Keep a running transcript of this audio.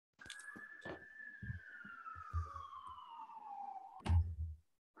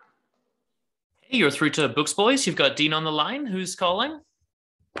Hey, you're through to Books Boys. You've got Dean on the line. Who's calling?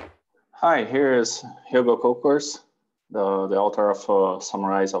 Hi, here is Hugo Cukurs, the author of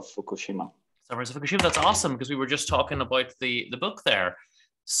Samurais of Fukushima. Samurais of Fukushima. That's awesome because we were just talking about the book there.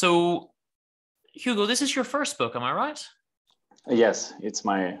 So, Hugo, this is your first book, am I right? Yes, it's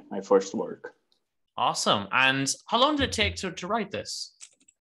my first work. Awesome. And how long did it take to write this?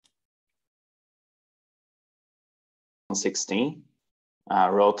 16,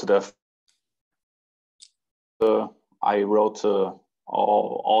 wrote I wrote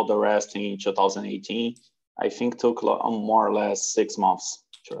all the rest in 2018. I think took more or less 6 months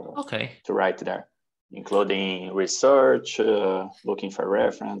Okay. to write there, including research, looking for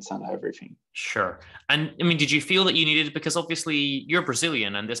reference and everything. Sure. And I mean, did you feel that you needed, because obviously you're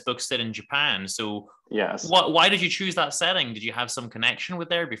Brazilian and this book's set in Japan. So Yes. why did you choose that setting? Did you have some connection with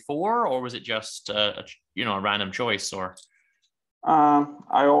there before, or was it just a random choice or?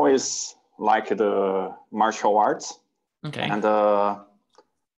 I always liked the martial arts, Okay. and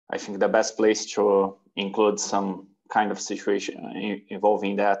I think the best place to include some kind of situation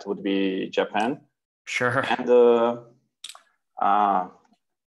involving that would be Japan. Sure. And uh,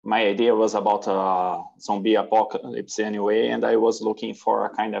 my idea was about a zombie apocalypse anyway, and I was looking for a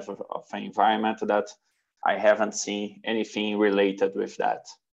kind of an environment that I haven't seen anything related with that.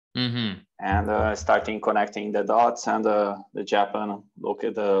 Mm-hmm. And starting connecting the dots, and the Japan look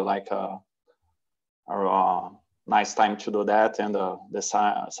at a nice time to do that, and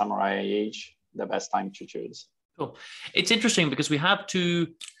the samurai age, the best time to choose. Cool. It's interesting because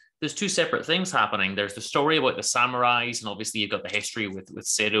there's two separate things happening. There's the story about the samurais, and obviously you've got the history with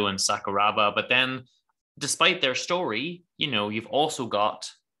Seto and Sakuraba. But then, despite their story, you've also got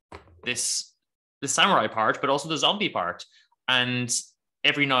this the samurai part, but also the zombie part. And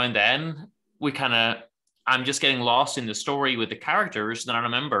every now and then, we kind of I'm just getting lost in the story with the characters. Then I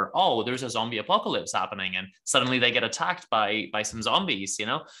remember, oh, there's a zombie apocalypse happening, and suddenly they get attacked by some zombies.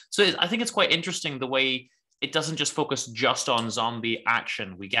 So I think it's quite interesting the way it doesn't just focus just on zombie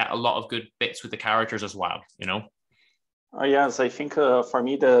action. We get a lot of good bits with the characters as well. Yes, I think for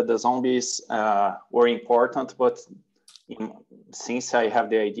me the zombies were important, but in, since I have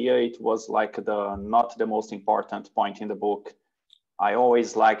the idea, it was like the not the most important point in the book. I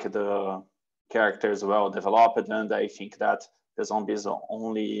always like the characters well developed, and I think that the zombies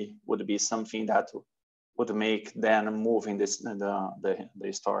only would be something that would make them move in the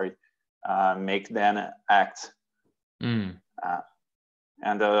story, make them act. Mm.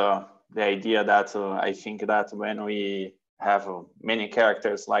 And the idea that I think that when we have many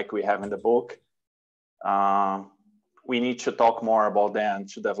characters like we have in the book, uh, we need to talk more about them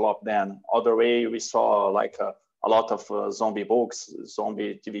to develop them. Other way, we saw like a lot of zombie books,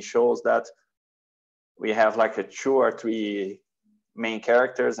 zombie TV shows that we have like a two or three main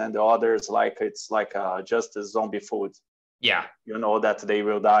characters, and the others like it's like just a zombie food. Yeah. You know that they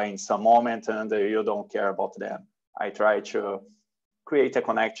will die in some moment, and you don't care about them. I try to create a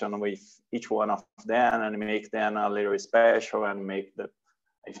connection with each one of them and make them a little special, and make the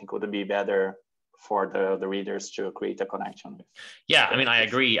I think would be better for the readers to create a connection with. Yeah, I mean, I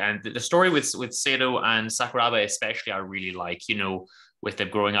agree. And the story with Seto and Sakuraba, especially, I really like, with them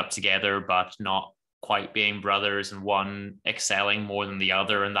growing up together, but not quite being brothers, and one excelling more than the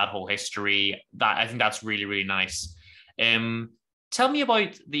other, and that whole history. That I think that's really, really nice. Um, Tell me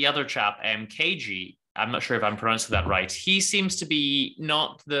about the other chap, KG. I'm not sure if I'm pronouncing that right. He seems to be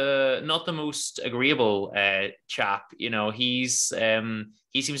not the most agreeable chap. He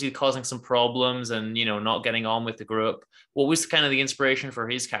seems to be causing some problems, and not getting on with the group. What was kind of the inspiration for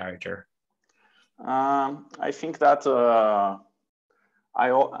his character? I think that I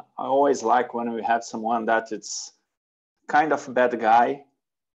always like when we have someone that it's kind of a bad guy,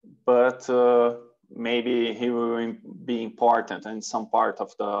 but maybe he will be important in some part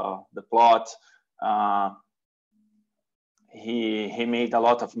of the plot. Uh, he made a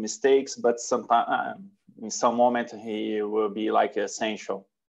lot of mistakes, but sometimes in some moment he will be like essential.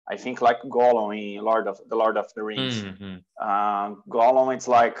 I think like Gollum in Lord of the Rings. Mm-hmm. Gollum, it's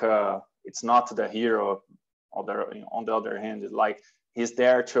like it's not the hero. On the other hand, it's like he's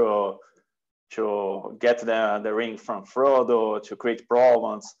there to get the ring from Frodo, to create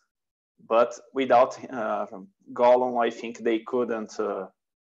problems. But without Gollum, I think they couldn't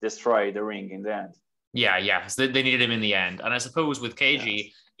destroy the ring in the end. Yeah, yeah. So they needed him in the end, and I suppose with Yes.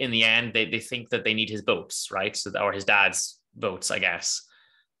 KG in the end, they think that they need his boats, right? Or his dad's boats, I guess,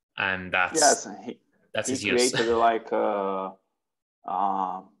 and Yes, that's he his use. created like uh,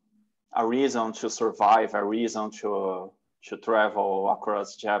 a reason to survive, a reason to travel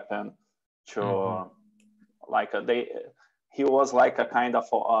across Japan, Mm-hmm. to like they he was like a kind of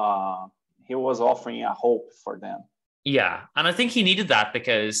he was offering a hope for them. Yeah, and I think he needed that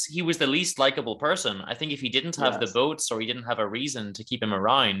because he was the least likable person. I think if he didn't have the boats or he didn't have a reason to keep him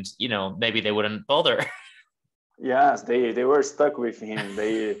around, maybe they wouldn't bother. Yes, they were stuck with him.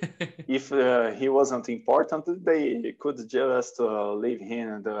 If he wasn't important, they could just leave him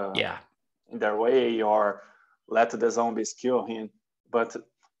in their way or let the zombies kill him. But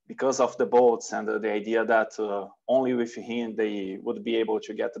because of the boats and the idea that only with him they would be able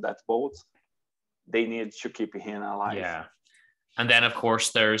to get to that boat, they need to keep him alive. Yeah. And then, of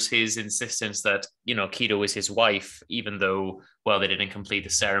course, there's his insistence that, Kido is his wife, even though, well, they didn't complete the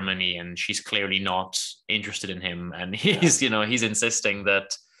ceremony and she's clearly not interested in him. And he's insisting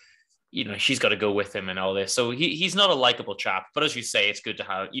that, she's got to go with him and all this. So he's not a likable chap. But as you say, it's good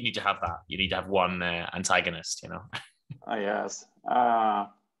to you need to have that. You need to have one antagonist, Yes.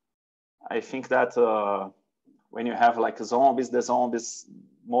 I think that when you have like zombies, the zombies,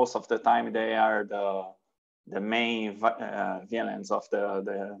 most of the time, they are the main villains of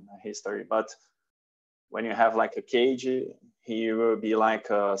the history. But when you have like a Cage, he will be like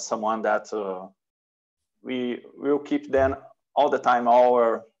someone that we will keep them all the time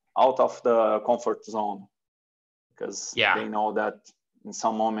out of the comfort zone, because they know that in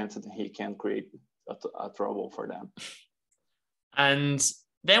some moment he can create a trouble for them. And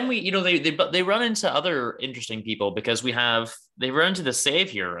then they run into other interesting people, because they run into the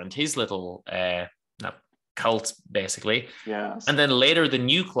Savior and his little cult, basically. Yes. And then later the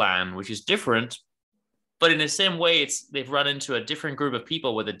new clan, which is different, but in the same way, they've run into a different group of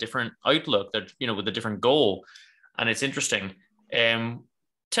people with a different outlook, that with a different goal, and it's interesting.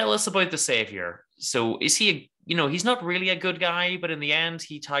 Tell us about the Savior. So is he he's not really a good guy, but in the end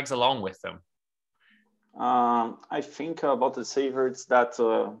he tags along with them. I think about the Savior, it's that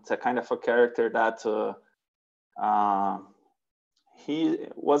it's a kind of a character that he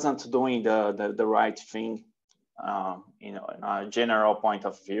wasn't doing the right thing, in a general point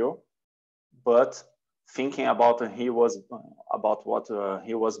of view, but thinking about what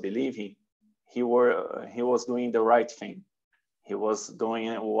he was believing, he was doing the right thing. He was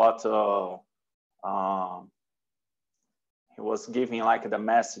doing what he was giving, like the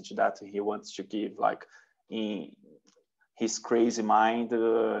message that he wants to give, like in his crazy mind,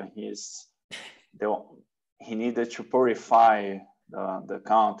 he needed to purify the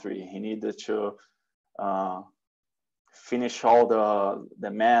country. He needed to finish all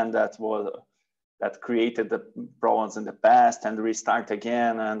the men that created the problems in the past and restart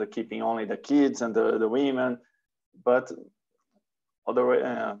again, and keeping only the kids and the women. But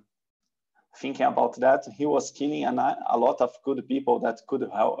thinking about that, he was killing a lot of good people that could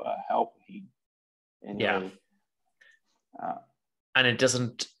help him. Anyway. And it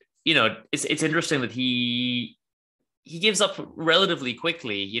doesn't, it's interesting that he gives up relatively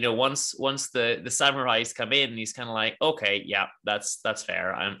quickly. Once the samurais come in, he's kind of like, okay, yeah, that's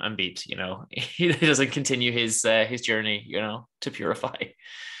fair. I'm beat. He doesn't continue his journey, to purify.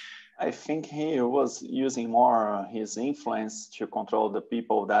 I think he was using more his influence to control the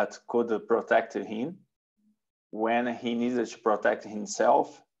people that could protect him. When he needed to protect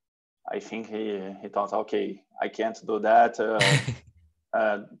himself, I think he thought, okay, I can't do that.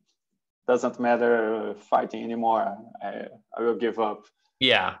 Doesn't matter fighting anymore. I will give up.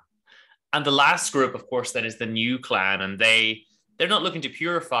 Yeah. And the last group, of course, then is the new clan, and they're not looking to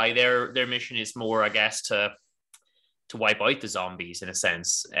purify. Their mission is more, I guess, to wipe out the zombies in a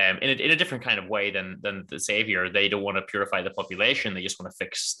sense, in a different kind of way than the Savior. They don't want to purify the population. They just want to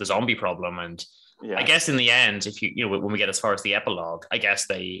fix the zombie problem. And yes. I guess in the end, if when we get as far as the epilogue, I guess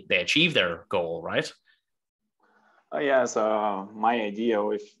they achieve their goal, right? Yes. My idea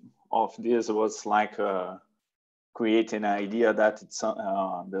of this was like creating an idea that it's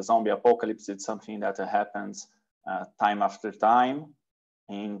the zombie apocalypse. It's something that happens time after time,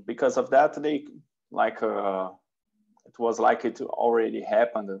 and because of that, they like. It was like it already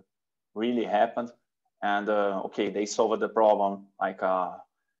happened, really happened. And okay, they solved the problem like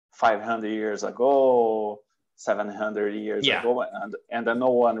 500 years ago, 700 years ago, and no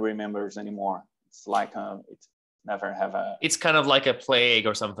one remembers anymore. It's like it never have a... It's kind of like a plague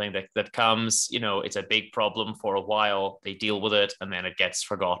or something that comes, it's a big problem for a while, they deal with it, and then it gets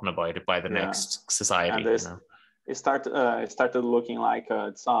forgotten about it by the next society. And it started looking like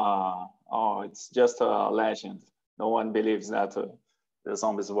it's just a legend. No one believes that the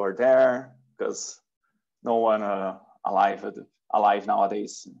zombies were there, because no one alive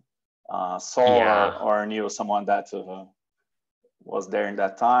nowadays saw or knew someone that was there in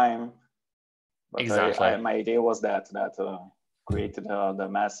that time. But exactly. My idea was that created the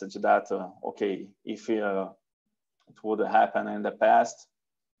message that okay, if it would happen in the past,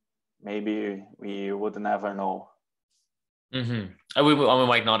 maybe we would never know. Mm-hmm. And we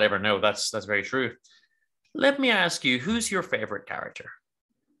might not ever know. That's very true. Let me ask you, who's your favorite character?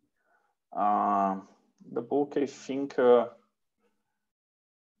 The book, I think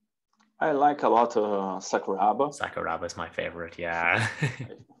I like a lot Sakuraba. Sakuraba is my favorite, yeah.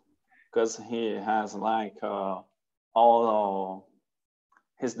 Because he has like all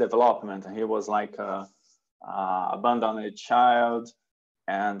his development. He was like a abandoned child,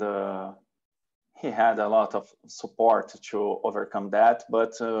 and he had a lot of support to overcome that.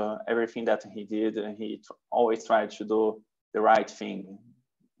 But everything that he did, he always tried to do the right thing.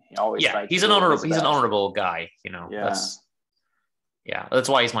 He always Yeah, tried to he's an do his honorable he's an best. honorable guy, you know. Yeah. That's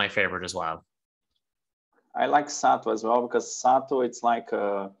why he's my favorite as well. I like Sato as well because Sato, it's like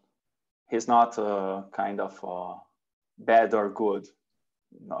he's not kind of bad or good,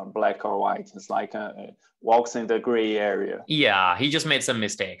 not black or white. It's like walks in the gray area. Yeah, he just made some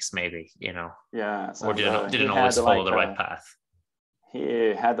mistakes, maybe, you know. Yeah, or didn't always follow like the right path.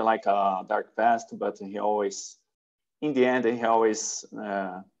 He had like a dark past, but he always, in the end, he always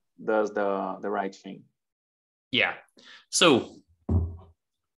does the right thing. Yeah. So,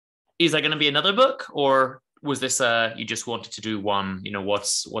 is there going to be another book, or was this you just wanted to do one? You know,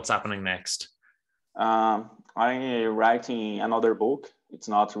 what's happening next? I'm writing another book. It's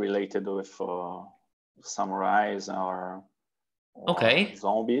not related with samurais or Okay.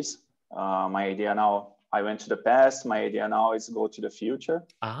 zombies. My idea now, I went to the past. My idea now is go to the future.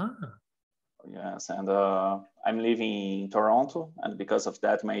 Ah. Yes, and I'm living in Toronto, and because of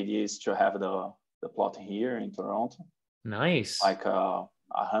that, my idea is to have the plot here in Toronto. Nice. Like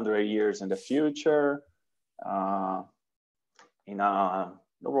 100 years in the future, in a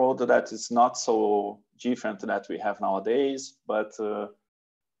world that is not so different that we have nowadays, but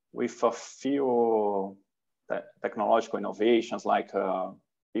with a few technological innovations, like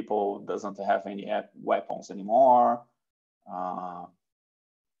people doesn't have any weapons anymore,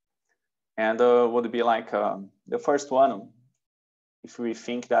 and would be like the first one. If we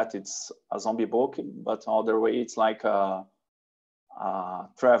think that it's a zombie book, but other way it's like a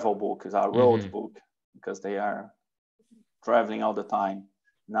travel book, is a road book, because they are traveling all the time.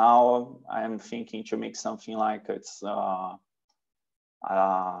 Now I'm thinking to make something like it's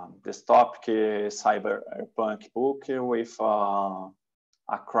dystopic cyberpunk book with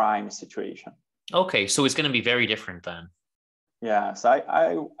a crime situation. Okay, so it's going to be very different then. Yes,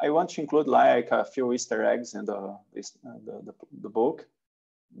 I want to include like a few Easter eggs in the book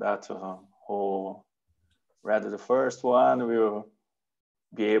that who read the first one will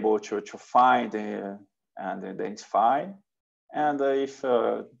be able to find and identify. And if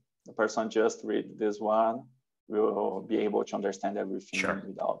the person just read this one, will be able to understand everything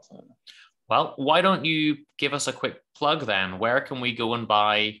without. Well, why don't you give us a quick plug then? Where can we go and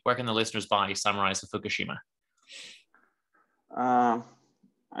buy? Where can the listeners buy Samurais of Fukushima?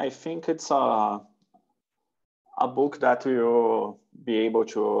 I think it's a book that will be able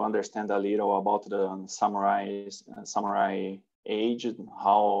to understand a little about the samurai age,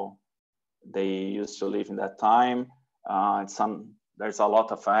 how they used to live in that time. There's a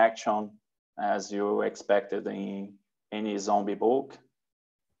lot of action, as you expected in any zombie book.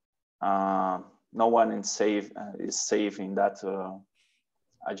 No one is safe in that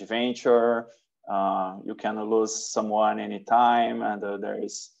adventure. You can lose someone anytime, and there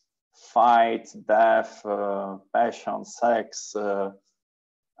is fight, death, passion, sex,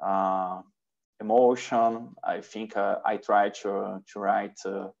 emotion. I think I try to write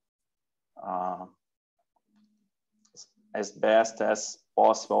as best as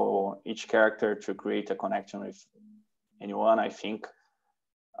possible each character to create a connection with anyone. I think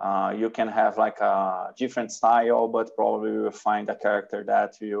you can have like a different style, but probably you will find a character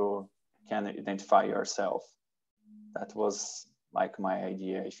that you can identify yourself. That was like my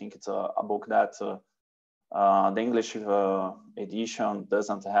idea. I think it's a book that the English edition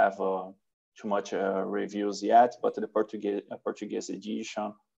doesn't have too much reviews yet, but the Portuguese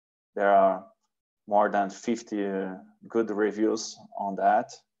edition, there are more than 50 good reviews on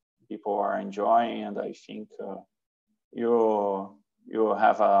that. People are enjoying, and I think you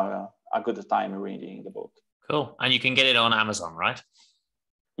have a good time reading the book. Cool. And you can get it on Amazon, right?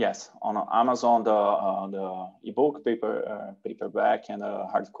 Yes, on Amazon, the ebook, paperback, and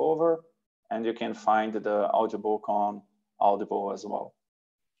hardcover, and you can find the audiobook on Audible as well.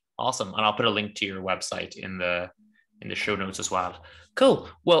 Awesome, and I'll put a link to your website in the show notes as well. Cool.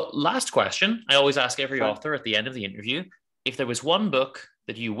 Well, last question. I always ask every author at the end of the interview, if there was one book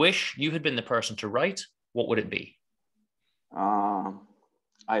that you wish you had been the person to write, what would it be?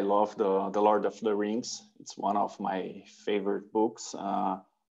 I love the Lord of the Rings. It's one of my favorite books.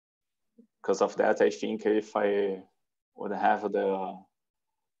 because of that, I think if I would have the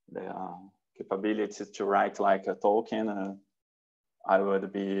capability to write like a Tolkien, I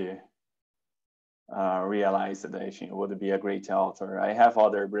would be realized that I think would be a great author. I have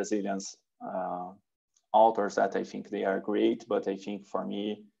other Brazilians authors that I think they are great, but I think for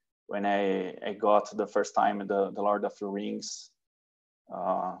me, when I got the first time the Lord of the Rings,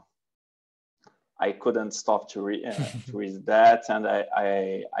 I couldn't stop to read that, and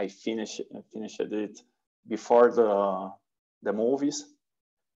I finished it before the movies.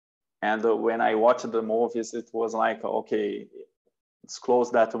 And when I watched the movies, it was like, okay, it's close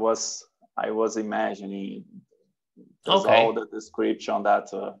that I was imagining. Because all the description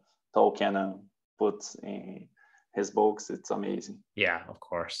that Tolkien puts in his books, it's amazing. Yeah, of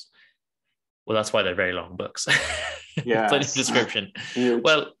course. Well, that's why they're very long books. Yeah, plenty of description.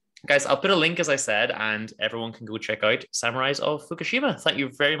 Well, guys, I'll put a link, as I said, and everyone can go check out Samurais of Fukushima. Thank you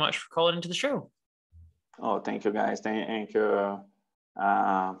very much for calling into the show. Oh, thank you, guys. Thank you.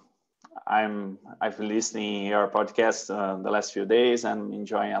 I've been listening your podcast the last few days and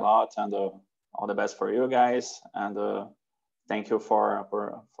enjoying a lot, and all the best for you guys. And thank you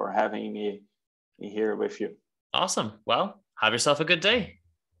for having me here with you. Awesome. Well, have yourself a good day.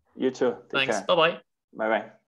 You too. Thanks. Bye-bye. Bye-bye.